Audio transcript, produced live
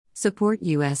Support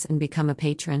US and become a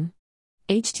patron.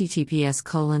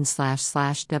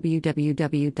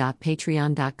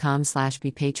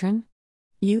 https://www.patreon.com/bepatron.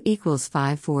 U equals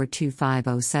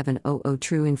 542507000.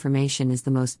 True information is the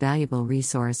most valuable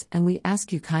resource, and we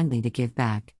ask you kindly to give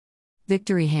back.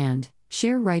 Victory hand,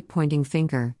 share right pointing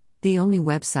finger, the only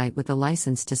website with a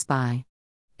license to spy.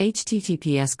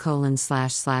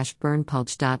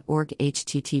 https://burnpulch.org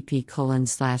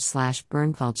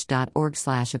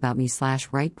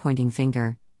http://burnpulch.org/about-me/right pointing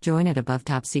finger. Join at above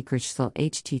top secret schl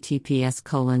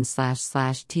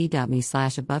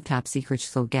https://t.me/above top secret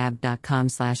schl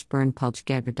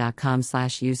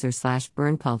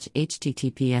gab.com/burnpulch/user/burnpulch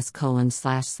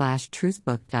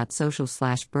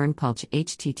https://truthbook.social/burnpulch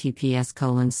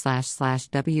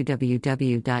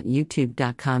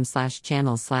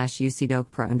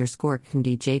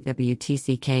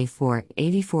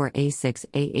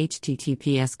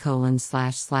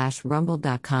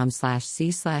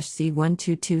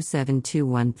https://rumble.com/c/c122721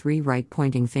 right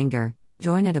pointing finger.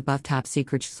 Join at above top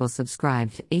secret schl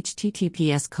subscribe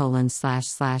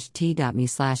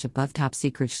https://t.me/above top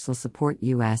secret schl support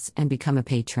US and become a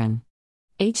patron.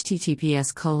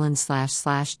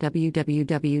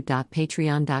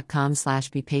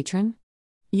 https://www.patreon.com/bepatron.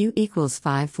 U equals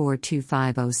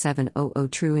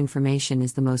 542507000. True information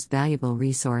is the most valuable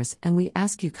resource, and we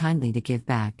ask you kindly to give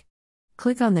back.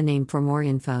 Click on the name for more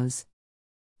infos.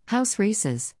 House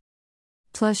races.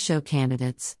 Plus show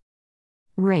candidates.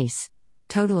 Race.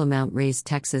 Total amount raised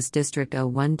Texas District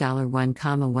 01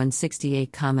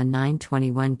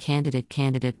 $1,168,921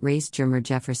 Candidate raised Jermer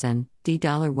Jefferson, D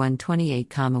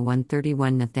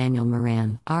 $128,131 Nathaniel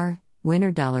Moran, R.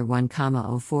 Winner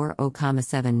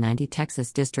 $1,040,790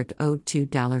 Texas District 02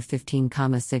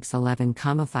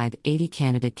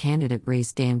 $15,611,580 Candidate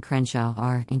raised Dan Crenshaw,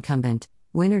 R. Incumbent.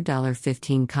 Winner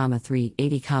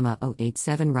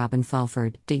 $15,380,087 Robin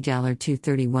Fulford, D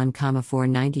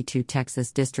 $231,492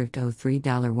 Texas District 03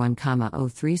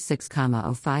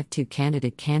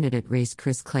 $1,036,052 Candidate raised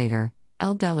Chris Clater,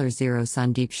 L $0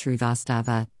 Sandeep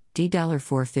Shrivastava, D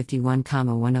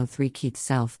 $451,103 Keith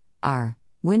Self, R.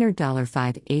 Winner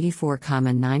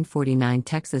 $584,949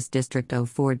 Texas District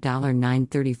 04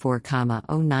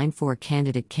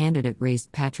 $934,094 Candidate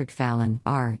raised Patrick Fallon,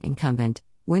 R. Incumbent.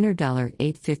 Winner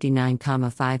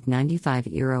 $859,595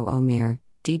 Eero Omir,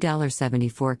 D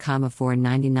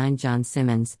 $74,499 John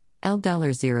Simmons, L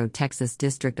 $0 Texas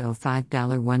District 05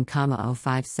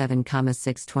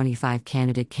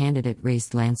 $1,057,625 Candidate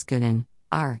raised Lance Gooden,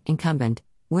 R. Incumbent.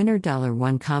 Winner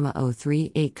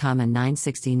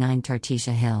 $1,038,969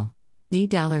 Tartisha Hill, D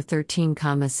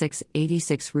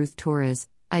 $13,686 Ruth Torres,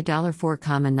 I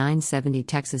 $4,970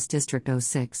 Texas District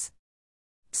 06.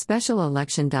 Special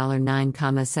election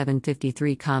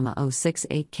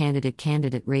 $9,753,068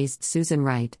 Candidate raised Susan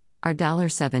Wright, R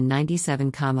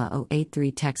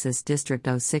 $797,083 Texas District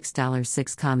 06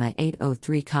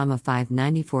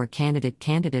 $6,803,594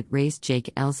 Candidate raised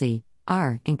Jake Elsie,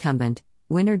 R. Incumbent.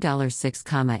 Winner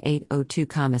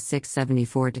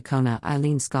 $6,802,674 Tacona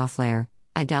Eileen Scofflair,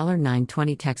 I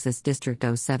 $920 Texas District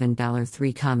 07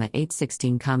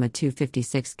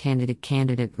 $3,816,256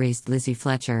 Candidate raised Lizzie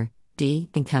Fletcher, D.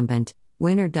 Incumbent.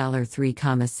 Winner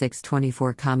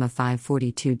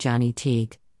 $3,624,542 Johnny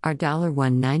Teague, R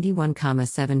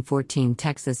 $191,714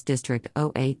 Texas District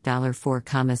 08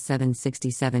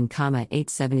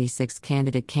 $4,767,876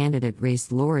 Candidate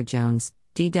raised Laura Jones,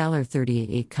 D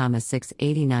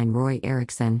 $38,689 Roy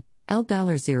Erickson, L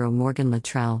 $0 Morgan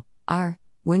Luttrell, R.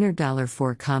 Winner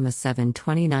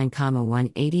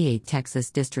 $4,729,188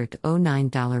 Texas District 09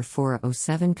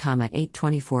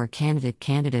 $407,824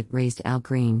 Candidate raised Al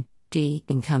Green, D.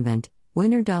 Incumbent.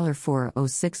 Winner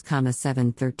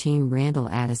 $406,713 Randall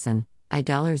Addison, I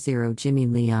 $0 Jimmy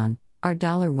Leon, R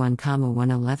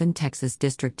 $1,111 Texas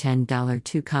District 10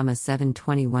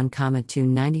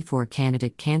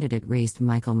 $2,721,294 Candidate raised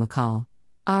Michael McCall,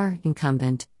 R.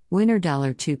 Incumbent. Winner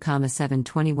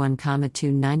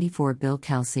 $2,721,294 Bill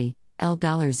Kelsey, L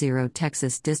 $0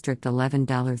 Texas District 11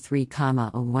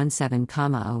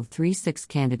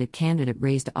 $3,017,036 Candidate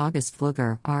raised August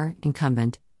Flugger, R.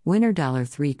 Incumbent. Winner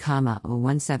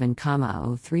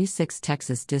 $3,017,036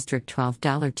 Texas District 12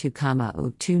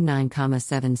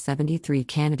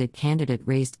 $2,029,773 Candidate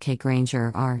raised Kay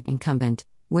Granger, R. Incumbent.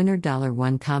 Winner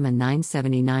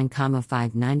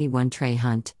 $1,979,591 Trey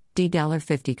Hunt, D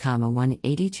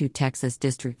 $50,182 Texas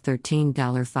District 13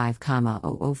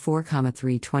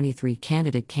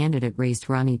 $5,004,323 Candidate raised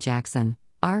Ronnie Jackson,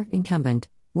 R. Incumbent.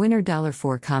 Winner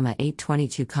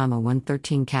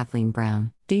 $4,822,113 Kathleen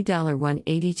Brown,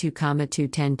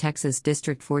 $182,210 Texas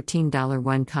District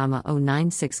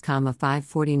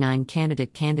 $14.1,096,549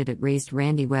 Candidate raised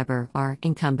Randy Weber, R.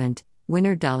 Incumbent,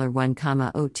 winner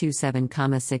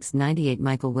 $1,027,698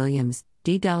 Michael Williams,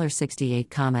 D.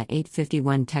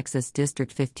 $68,851 Texas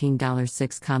District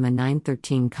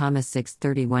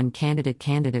 $15.6,913,631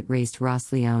 Candidate raised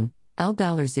Ross Leone, L.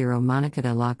 $0 Monica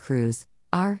de la Cruz,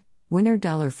 R. Winner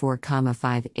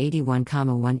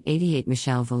 $4,581,188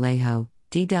 Michelle Vallejo,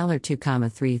 D.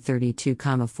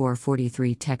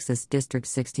 $2,332,443 Texas District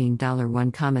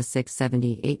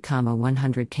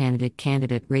 $16.1,678,100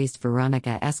 Candidate raised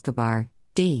Veronica Escobar,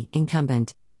 D.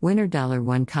 Incumbent, winner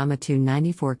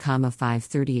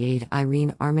 $1,294,538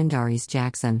 Irene Armendariz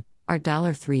Jackson, R.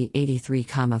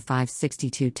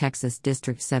 $383,562 Texas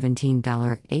District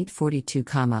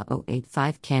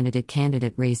 $17.842,085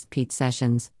 Candidate raised Pete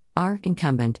Sessions, R.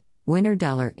 Incumbent, winner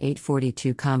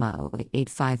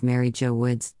 $842,085 Mary Jo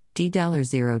Woods, D.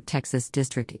 $0 Texas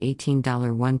District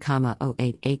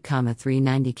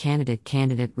 $18.1,088,390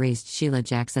 Candidate raised Sheila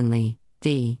Jackson Lee,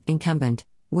 D. Incumbent,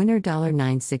 winner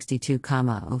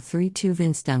 $962,032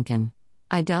 Vince Duncan,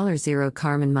 I. $0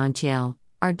 Carmen Montiel,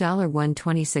 R.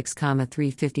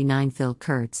 $126,359 Phil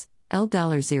Kurtz, L.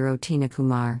 $0 Tina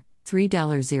Kumar,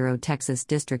 $3 Texas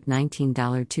District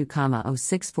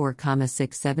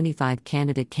 $19.2,064,675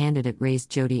 Candidate raised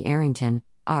Jody Arrington,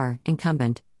 R.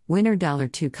 Incumbent, winner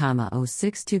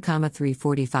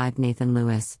 $2,062,345 Nathan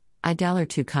Lewis, I.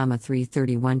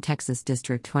 $2,331 Texas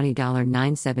District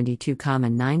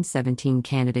 $20.972,917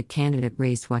 Candidate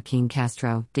raised Joaquin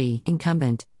Castro, D.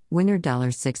 Incumbent, winner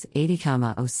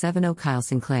 $680,070 Kyle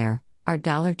Sinclair, R.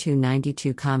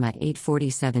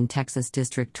 $292,847 Texas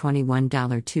District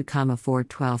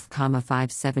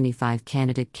 $21.2,412,575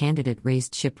 Candidate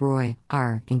raised Chip Roy,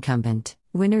 R. Incumbent,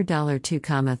 winner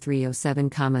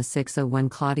 $2,307,601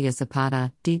 Claudia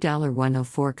Zapata, D.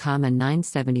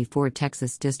 $104,974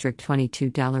 Texas District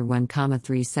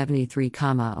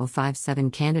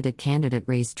 $22,1,373,057 Candidate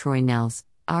raised Troy Nels,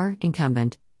 R.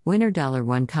 Incumbent, winner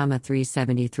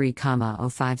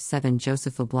 $1,373,057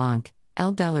 Joseph LeBlanc,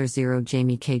 L. $0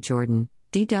 Jamie K. Jordan,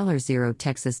 D. $0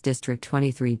 Texas District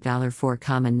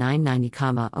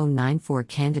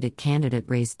 $23,4,990,094 Candidate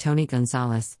raised Tony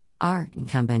Gonzalez, R.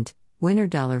 Incumbent, winner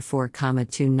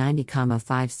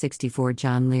 $4,290,564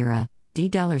 John Lira, D.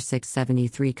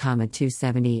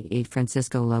 $673,278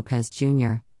 Francisco Lopez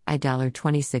Jr., I.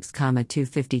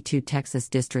 $26,252 Texas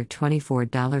District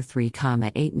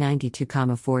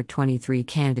 $24,3,892,423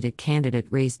 Candidate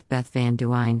raised Beth Van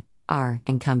Duyn, R.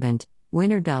 Incumbent,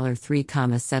 winner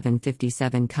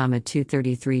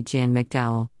 $3,757,233 Jan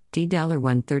McDowell, D.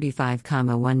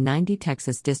 $135,190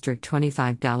 Texas District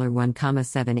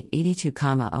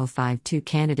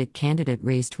 $25,1,782,052 Candidate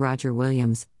raised Roger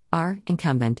Williams, R.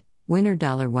 Incumbent, winner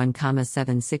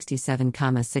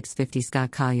 $1,767,650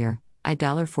 Scott Collier, I.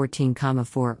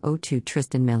 $14,402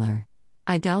 Tristan Miller,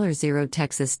 I. $0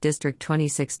 Texas District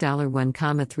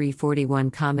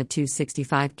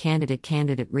 $26,1,341,265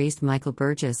 Candidate raised Michael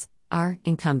Burgess, R.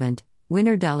 Incumbent,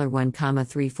 winner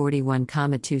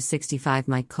 $1,341,265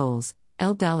 Mike Coles,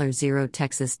 L. $0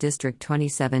 Texas District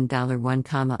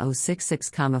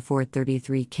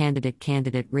 $27,1,066,433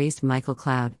 Candidate raised Michael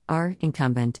Cloud, R.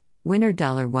 Incumbent, winner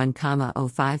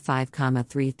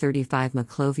 $1,055,335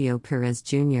 Maclovio Perez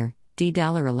Jr., D.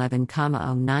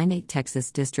 $11,098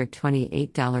 Texas District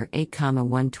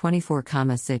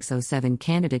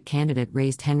 $28,8,124,607 Candidate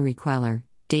raised Henry Queller,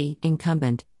 D.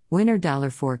 Incumbent, winner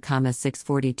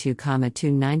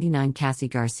 $4,642,299 Cassie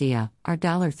Garcia, R.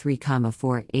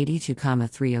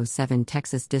 $3,482,307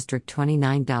 Texas District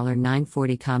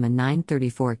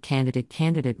 $29,940,934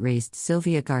 Candidate raised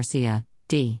Sylvia Garcia,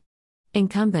 D.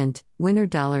 Incumbent, winner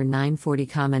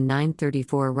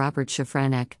 $940,934 Robert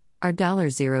Shafranek, R.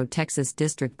 $0 Texas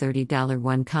District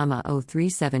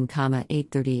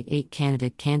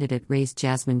 $30,1,037,838 Candidate raised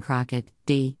Jasmine Crockett,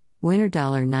 D. Winner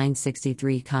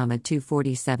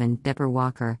 $963,247 Deborah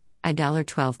Walker, I.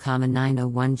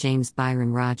 $12,901 James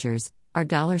Byron Rogers, R.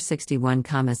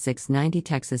 $61,690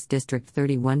 Texas District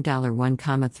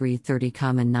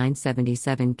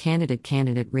 $31,1,330,977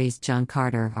 Candidate raised John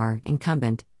Carter, R.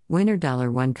 Incumbent, winner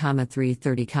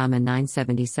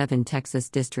 $1,330,977 Texas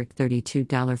District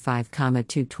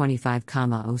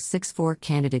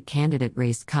 $32,5,225,064 Candidate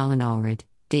raised Colin Allred,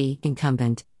 D.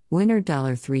 Incumbent, winner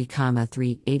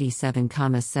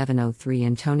 $3,387,703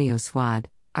 Antonio Swad,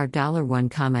 R.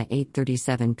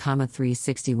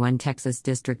 $1,837,361 Texas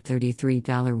District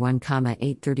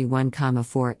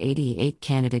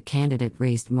 $33,1,831,488 Candidate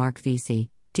raised Mark Vesey,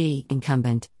 D.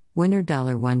 Incumbent, winner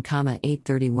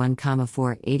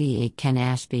 $1,831,488 Ken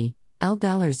Ashby,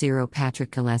 L$0 Patrick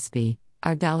Gillespie,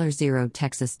 R$0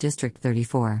 Texas District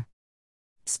 34.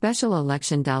 Special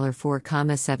election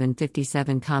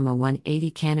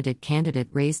 $4,757,180 Candidate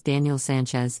raised Daniel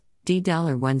Sanchez,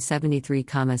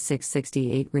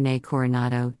 D$173,668 Rene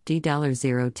Coronado,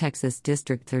 D$0 Texas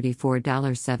District 34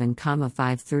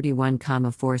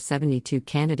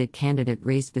 $7,531,472 Candidate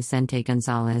raised Vicente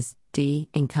Gonzalez, D.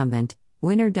 Incumbent,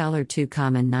 winner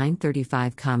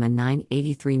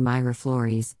 $2,935,983 Myra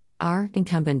Flores, R.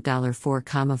 Incumbent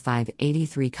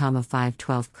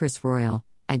 $4,583,512 Chris Royal,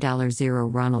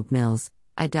 I$0 Ronald Mills,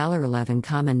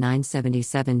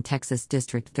 I$11,977 Texas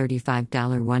District 35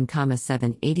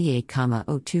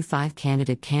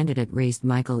 $1,788,025 Candidate raised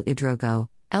Michael Idrogo,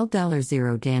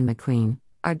 L$0 Dan McQueen,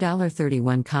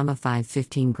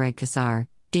 R$31,515 Greg Casar,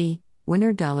 D.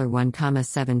 Winner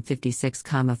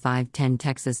 $1,756,510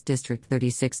 Texas District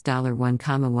 36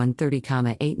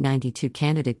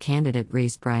 $1,130,892 Candidate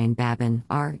raised Brian Babin,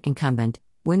 R. Incumbent,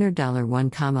 winner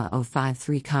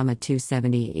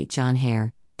 $1,053,278 John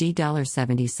Hare,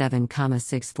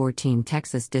 D$77,614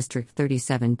 Texas District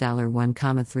 37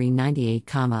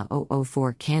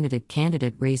 $1,398,004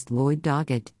 Candidate raised Lloyd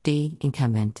Doggett, D.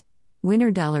 Incumbent,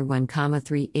 winner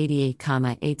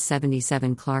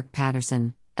 $1,388,877 Clark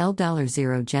Patterson,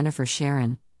 L$0 Jennifer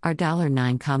Sharon,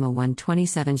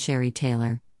 R$9,127 Sherry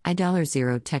Taylor,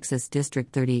 I$0 Texas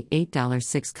District 38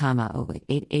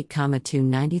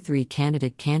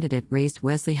 $6,088,293 Candidate raised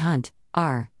Wesley Hunt,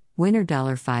 R. Winner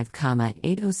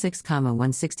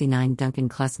 $5,806,169 Duncan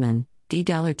Klessman,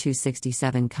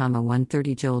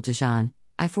 D$267,130 Joel Dijon,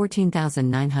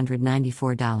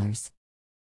 I$14,994.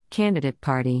 Candidate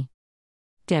Party: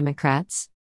 Democrats,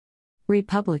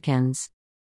 Republicans.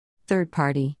 Third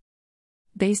Party.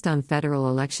 Based on Federal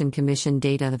Election Commission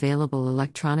data available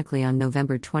electronically on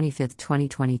November 25,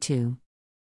 2022.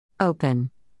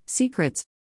 Open. Secrets.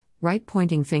 Right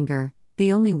pointing finger,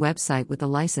 the only website with a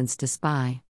license to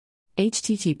spy.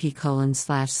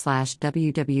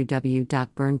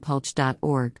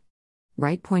 http://www.burnpulch.org.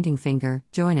 Right pointing finger,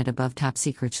 join at above top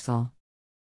secret school.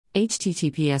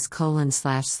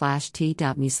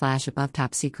 https://t.me/above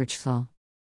top secret school.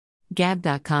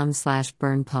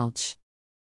 gab.com/burnpulch.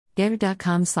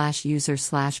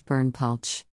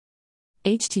 getter.com/user/burnpulch.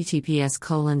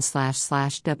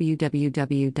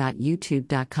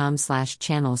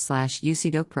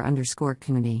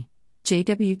 https://www.youtube.com/channel/ucdokper_community.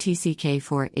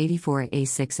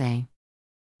 JWTCK484A6A.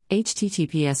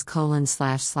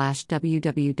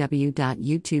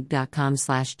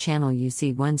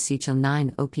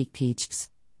 https://www.youtube.com/channel-UC1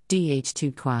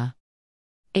 DH2qua.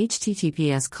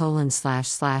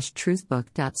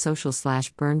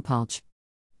 https://truthbook.social/burnpulch.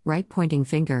 Right pointing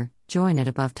finger, join at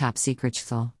above top secret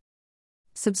school.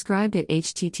 Subscribe at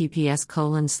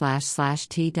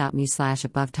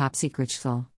https://t.me/above top secret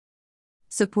school.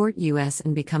 Support US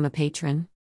and become a patron.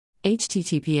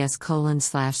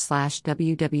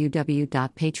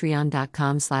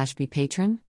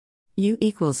 https://www.patreon.com/bepatron. U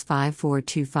equals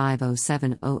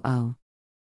 542507000.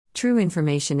 True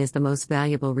information is the most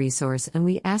valuable resource, and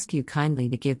we ask you kindly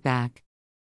to give back.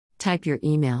 Type your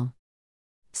email.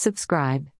 Subscribe.